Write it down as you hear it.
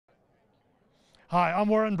Hi, I'm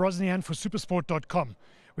Warren Brosnian for SuperSport.com.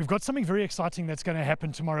 We've got something very exciting that's going to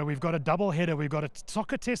happen tomorrow. We've got a double header. We've got a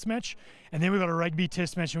soccer test match, and then we've got a rugby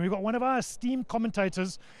test match. And we've got one of our esteemed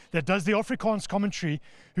commentators that does the Afrikaans commentary,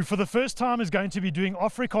 who for the first time is going to be doing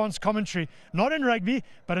Afrikaans commentary, not in rugby,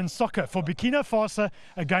 but in soccer for Burkina Faso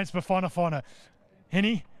against Bafana.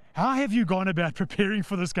 Henny, how have you gone about preparing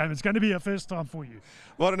for this game? It's going to be a first time for you.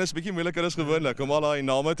 Warren, is 'n bietjie moeiliker as gewoonlik om al daai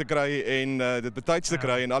name te kry en dit betyds te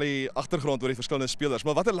kry en al die agtergrond oor die verskillende spelers.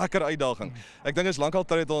 Maar wat 'n lekker uitdaging. Ek dink is lankal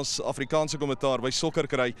tyd dat ons Afrikaanse kommentaar by sokker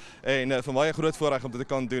kry en vir my 'n groot voorreg om dit te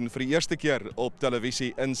kan doen vir die eerste keer op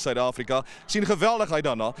televisie in Suid-Afrika. Sien geweldig uit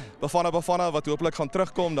daarna. Bafana wat hopelik gaan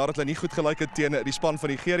terugkom nadat hulle nie goed gelyk het teen die span van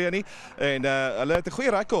Nigerië nie en hulle het 'n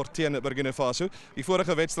goeie rekord teen Burkina Faso. Die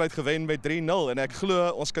vorige wedstryd gewen met 3-0 en ek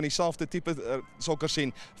glo ons kan dieselfde tipe sokker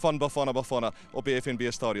sien van Bafana op die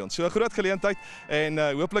FNB stadion. So 'n groot geleentheid en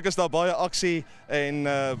hopelik is daar baie aksie en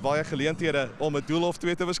baie geleenthede om 'n doel of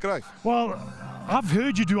twee te beskryf. Well, I've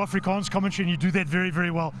heard you do Afrikaans commentary and you do that very, very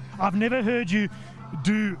well. I've never heard you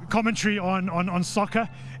do commentary on soccer.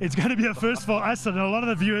 It's going to be a first for us and a lot of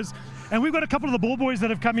the viewers. And we've got a couple of the ball boys that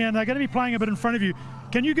have come here and they're going to be playing a bit in front of you.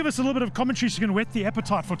 Can you give us a little bit of commentary so you can whet the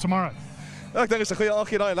appetite for tomorrow? Ek dink is 'n goeie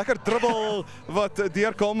aangie daai, lekker dribbel wat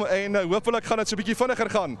deurkom en hopelik gaan dit so 'n bietjie vinniger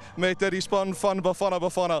gaan met die span van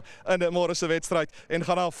Bafana in die môre se wedstryd en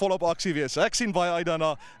gaan daar volop aksie wees. Ek sien baie uit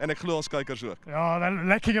daarna en ek glo ons kykers ook. Yeah, they're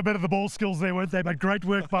lacking a bit of the ball skills there, weren't they? But great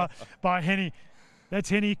work by Henny. That's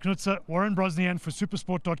Hennis Koortzen, Warren Brosnian for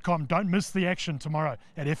SuperSport.com. Don't miss the action tomorrow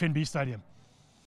at FNB Stadium.